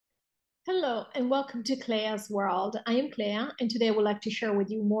Hello and welcome to CLEA'S World. I am Clea, and today I would like to share with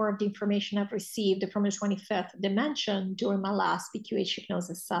you more of the information I've received from the 25th dimension during my last QHHT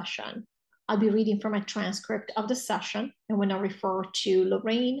Hypnosis session. I'll be reading from a transcript of the session, and when I refer to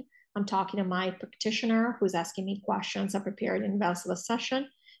Lorrayne, I'm talking to my practitioner who's asking me questions I prepared in advance of the session.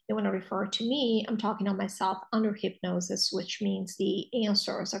 And when I refer to me, I'm talking to myself under hypnosis, which means the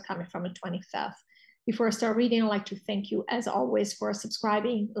answers are coming from the 25th. Before I start reading, I'd like to thank you, as always, for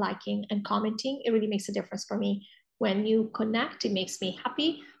subscribing, liking, and commenting. It really makes a difference for me. When you connect, it makes me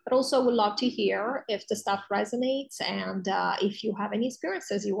happy. But also, I would love to hear if the stuff resonates and if you have any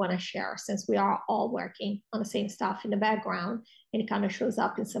experiences you want to share, since we are all working on the same stuff in the background and it kind of shows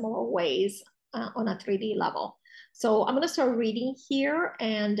up in similar ways on a 3D level. So I'm going to start reading here,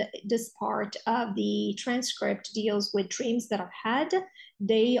 and this part of the transcript deals with dreams that I've had.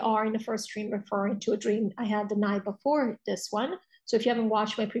 They are in the first dream referring to a dream I had the night before this one. So if you haven't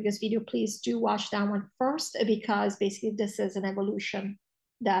watched my previous video, please do watch that one first, because basically this is an evolution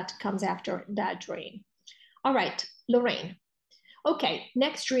that comes after that dream. All right, Lorrayne. Okay,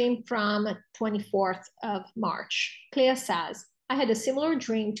 next dream from 24th of March. Clea says, I had a similar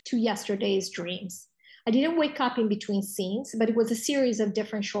dream to yesterday's dreams. I didn't wake up in between scenes, but it was a series of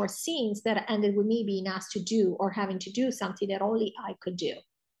different short scenes that ended with me being asked to do or having to do something that only I could do.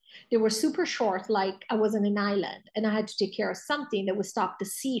 They were super short, like I was on an island and I had to take care of something that would stop the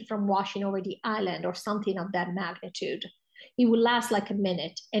sea from washing over the island or something of that magnitude. It would last like a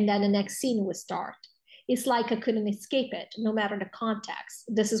minute, and then the next scene would start. It's like I couldn't escape it, no matter the context.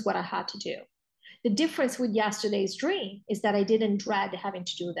 This is what I had to do. The difference with yesterday's dream is that I didn't dread having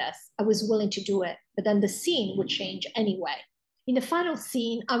to do this. I was willing to do it, but then the scene would change anyway. In the final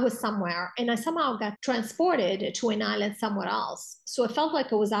scene, I was somewhere and I somehow got transported to an island somewhere else. So I felt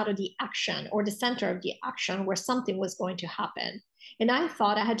like I was out of the action or the center of the action where something was going to happen. And I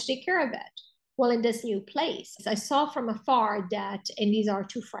thought I had to take care of it. Well, in this new place, I saw from afar that, and these are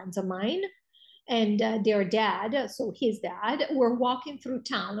two friends of mine, and their dad, so his dad, were walking through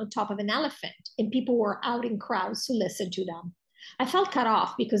town on top of an elephant, and people were out in crowds to listen to them. I felt cut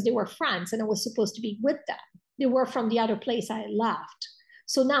off because they were friends and I was supposed to be with them. They were from the other place I had left.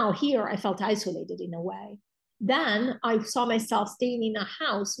 So now here I felt isolated in a way. Then I saw myself staying in a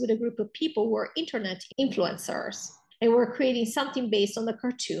house with a group of people who were internet influencers and were creating something based on the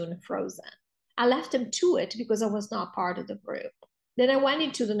cartoon Frozen. I left them to it because I was not part of the group. Then I went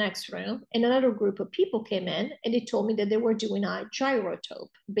into the next room, and another group of people came in and they told me that they were doing a gyrotope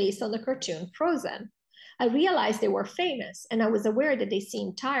based on the cartoon Frozen. I realized they were famous, and I was aware that they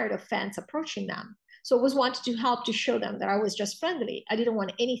seemed tired of fans approaching them. So I was wanting to help to show them that I was just friendly. I didn't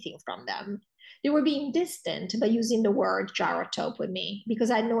want anything from them. They were being distant by using the word gyrotope with me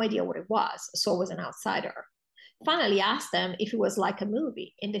because I had no idea what it was, so I was an outsider. Finally asked them if it was like a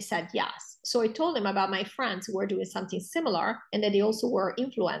movie, and they said yes. So I told them about my friends who were doing something similar and that they also were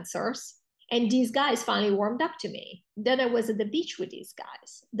influencers. And these guys finally warmed up to me. Then I was at the beach with these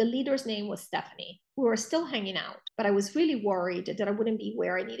guys. The leader's name was Stephanie. We were still hanging out, but I was really worried that I wouldn't be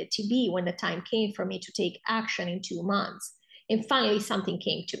where I needed to be when the time came for me to take action in 2 months. And finally, something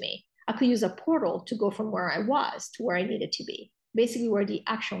came to me. I could use a portal to go from where I was to where I needed to be, basically where the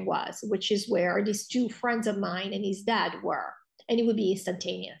action was, which is where these two friends of mine and his dad were, and it would be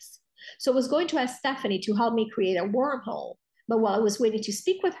instantaneous. So I was going to ask Stephanie to help me create a wormhole, but while I was waiting to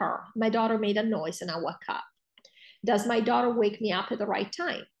speak with her, my daughter made a noise and I woke up. Does my daughter wake me up at the right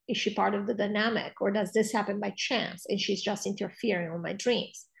time? Is she part of the dynamic, or does this happen by chance and she's just interfering with my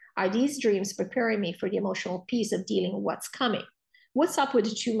dreams? Are these dreams preparing me for the emotional piece of dealing with what's coming? What's up with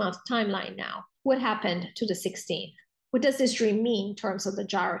the 2 month timeline now? What happened to the 16th? What does this dream mean in terms of the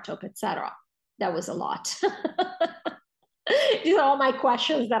gyrotope, etc.? That was a lot. These are all my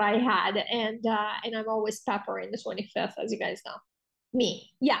questions that I had, and I'm always peppering the 25th, as you guys know.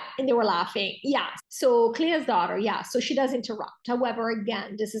 Me, yeah, and they were laughing, yeah. So Clea's daughter, yeah, so she does interrupt. However,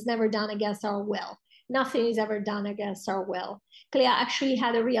 again, this is never done against our will. Nothing is ever done against our will. Clea actually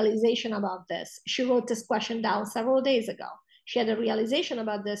had a realization about this. She wrote this question down several days ago. She had a realization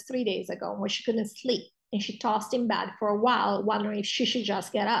about this 3 days ago when she couldn't sleep, and she tossed in bed for a while, wondering if she should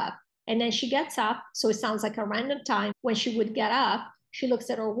just get up. And then she gets up, so it sounds like a random time. When she would get up, she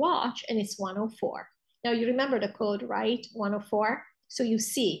looks at her watch and it's 1:04. Now you remember the code, right? 1:04. So you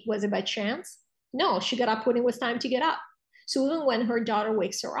see, was it by chance? No, she got up when it was time to get up. So even when her daughter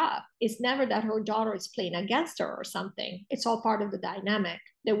wakes her up, it's never that her daughter is playing against her or something. It's all part of the dynamic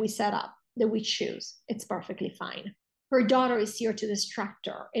that we set up, that we choose. It's perfectly fine. Her daughter is here to distract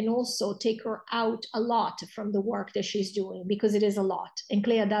her and also take her out a lot from the work that she's doing, because it is a lot. And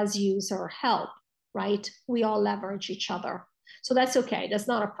Clea does use her help, right? We all leverage each other. So that's okay. That's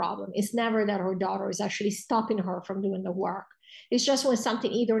not a problem. It's never that her daughter is actually stopping her from doing the work. It's just when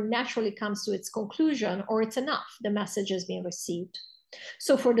something either naturally comes to its conclusion or it's enough, the message is being received.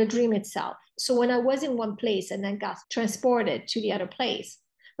 So for the dream itself, so when I was in one place and then got transported to the other place,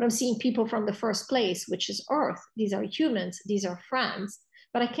 but I'm seeing people from the first place, which is Earth. These are humans, these are friends,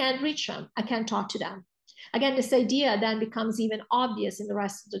 but I can't reach them. I can't talk to them. Again, this idea then becomes even obvious in the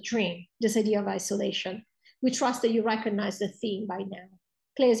rest of the dream, this idea of isolation. We trust that you recognize the theme by now.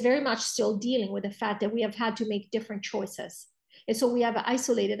 Clay is very much still dealing with the fact that we have had to make different choices. And so we have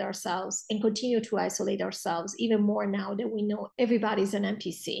isolated ourselves and continue to isolate ourselves even more now that we know everybody's an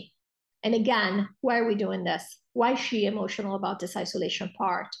NPC. And again, why are we doing this? Why is she emotional about this isolation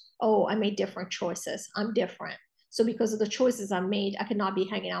part? Oh, I made different choices. I'm different. So because of the choices I made, I cannot be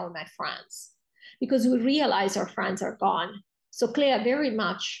hanging out with my friends. Because we realize our friends are gone. So Clea very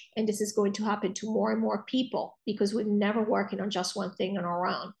much, and this is going to happen to more and more people because we're never working on just one thing on our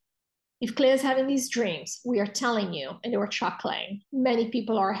own. If Claire is having these dreams, we are telling you, and we're chuckling, many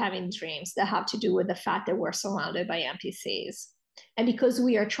people are having dreams that have to do with the fact that we're surrounded by NPCs. And because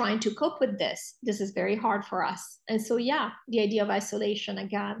we are trying to cope with this, this is very hard for us. And so, yeah, the idea of isolation,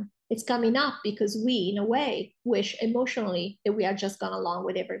 again, it's coming up because we, in a way, wish emotionally that we had just gone along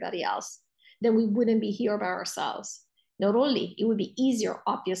with everybody else. Then we wouldn't be here by ourselves. Not only, it would be easier,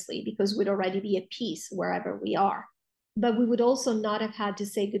 obviously, because we'd already be at peace wherever we are. But we would also not have had to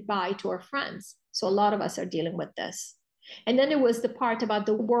say goodbye to our friends. So a lot of us are dealing with this. And then there was the part about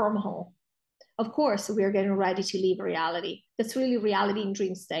the wormhole. Of course, we are getting ready to leave reality. That's really reality in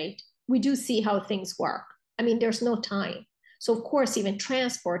dream state. We do see how things work. I mean, there's no time. So of course, even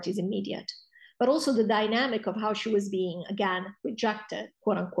transport is immediate. But also the dynamic of how she was being, again, rejected,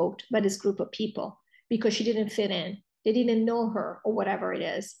 quote unquote, by this group of people because she didn't fit in. They didn't know her or whatever it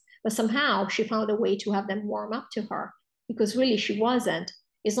is. But somehow she found a way to have them warm up to her because really she wasn't.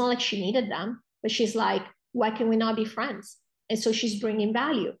 It's not like she needed them, but she's like, why can we not be friends? And so she's bringing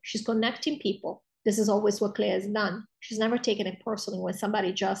value. She's connecting people. This is always what Claire has done. She's never taken it personally when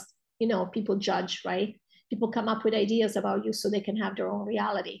somebody just, people judge, right? People come up with ideas about you so they can have their own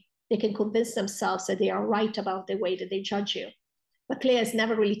reality. They can convince themselves that they are right about the way that they judge you. But Claire has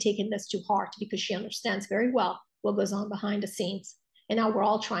never really taken this to heart because she understands very well what goes on behind the scenes. And now we're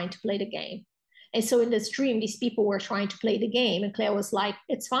all trying to play the game. And so in this dream, these people were trying to play the game, and Claire was like,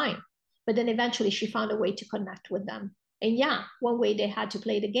 it's fine. But then eventually she found a way to connect with them. And yeah, one way they had to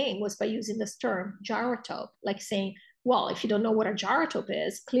play the game was by using this term, gyrotope, like saying, well, if you don't know what a gyrotope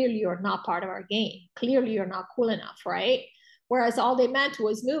is, clearly you're not part of our game. Clearly you're not cool enough, right? Whereas all they meant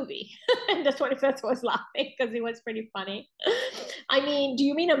was movie. And the 25th was laughing because it was pretty funny. I mean, do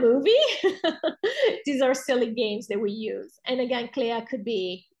you mean a movie? These are silly games that we use. And again, Clea could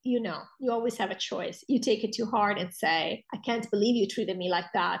be, you always have a choice. You take it too hard and say, I can't believe you treated me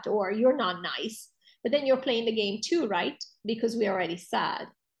like that, or you're not nice. But then you're playing the game too, right? Because we already said,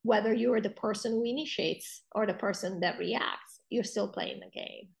 whether you're the person who initiates or the person that reacts, you're still playing the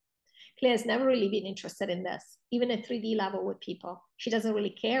game. Claire has never really been interested in this, even at 3D level with people. She doesn't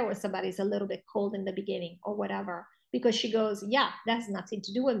really care when somebody's a little bit cold in the beginning or whatever, because she goes, yeah, that has nothing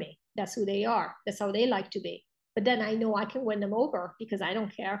to do with me. That's who they are. That's how they like to be. But then I know I can win them over because I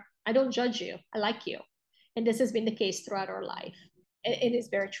don't care. I don't judge you. I like you. And this has been the case throughout our life. It is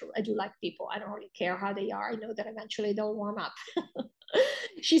very true. I do like people. I don't really care how they are. I know that eventually they'll warm up.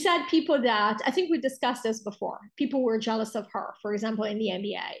 She said people that, I think we discussed this before, people were jealous of her, for example, in the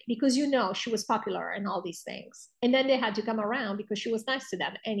NBA, because she was popular and all these things. And then they had to come around because she was nice to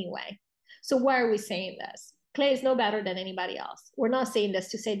them anyway. So why are we saying this? Clay is no better than anybody else. We're not saying this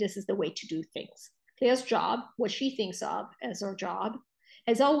to say this is the way to do things. Clay's job, what she thinks of as her job,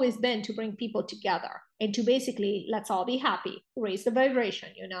 has always been to bring people together and to basically, let's all be happy, raise the vibration,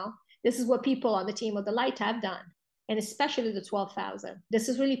 This is what people on the team of the light have done. And especially the 12,000. This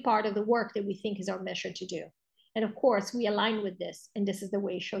is really part of the work that we think is our mission to do. And of course, we align with this, and this is the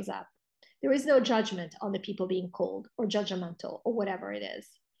way it shows up. There is no judgment on the people being cold or judgmental or whatever it is.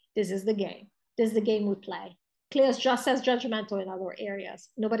 This is the game. This is the game we play. Claire's just as judgmental in other areas.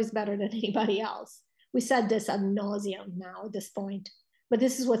 Nobody's better than anybody else. We said this ad nauseum now at this point, but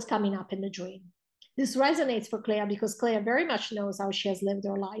this is what's coming up in the dream. This resonates for Claire because Claire very much knows how she has lived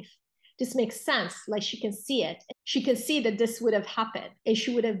her life. This makes sense, like she can see it. She can see that this would have happened and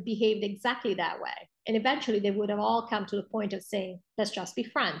she would have behaved exactly that way. And eventually they would have all come to the point of saying, let's just be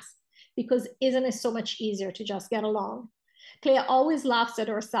friends. Because isn't it so much easier to just get along? Claire always laughs at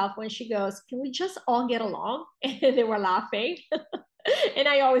herself when she goes, can we just all get along? And they were laughing. And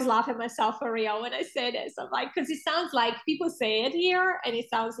I always laugh at myself for real when I say this. I'm like, because it sounds like people say it here and it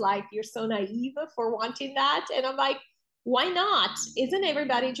sounds like you're so naive for wanting that. And I'm like, Why not? Isn't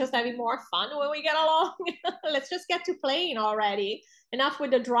everybody just having more fun when we get along? Let's just get to playing already. Enough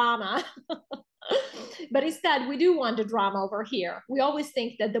with the drama. But instead, we do want the drama over here. We always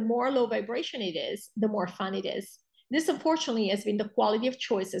think that the more low vibration it is, the more fun it is. This, unfortunately, has been the quality of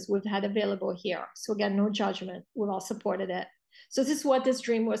choices we've had available here. So again, no judgment. We've all supported it. So this is what this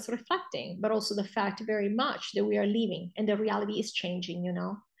dream was reflecting, but also the fact very much that we are leaving and the reality is changing, you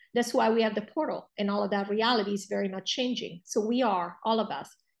know. That's why we have the portal, and all of that reality is very much changing. So we are, all of us,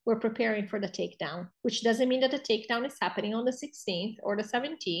 we're preparing for the takedown, which doesn't mean that the takedown is happening on the 16th or the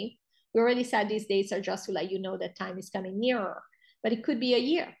 17th. We already said these dates are just to let you know that time is coming nearer, but it could be a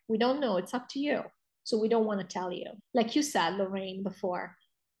year. We don't know. It's up to you. So we don't want to tell you. Like you said, Lorrayne, before,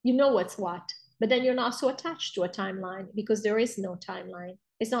 you know what's what, but then you're not so attached to a timeline because there is no timeline.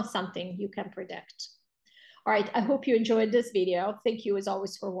 It's not something you can predict. All right, I hope you enjoyed this video. Thank you as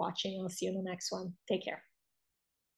always for watching. I'll see you in the next one. Take care.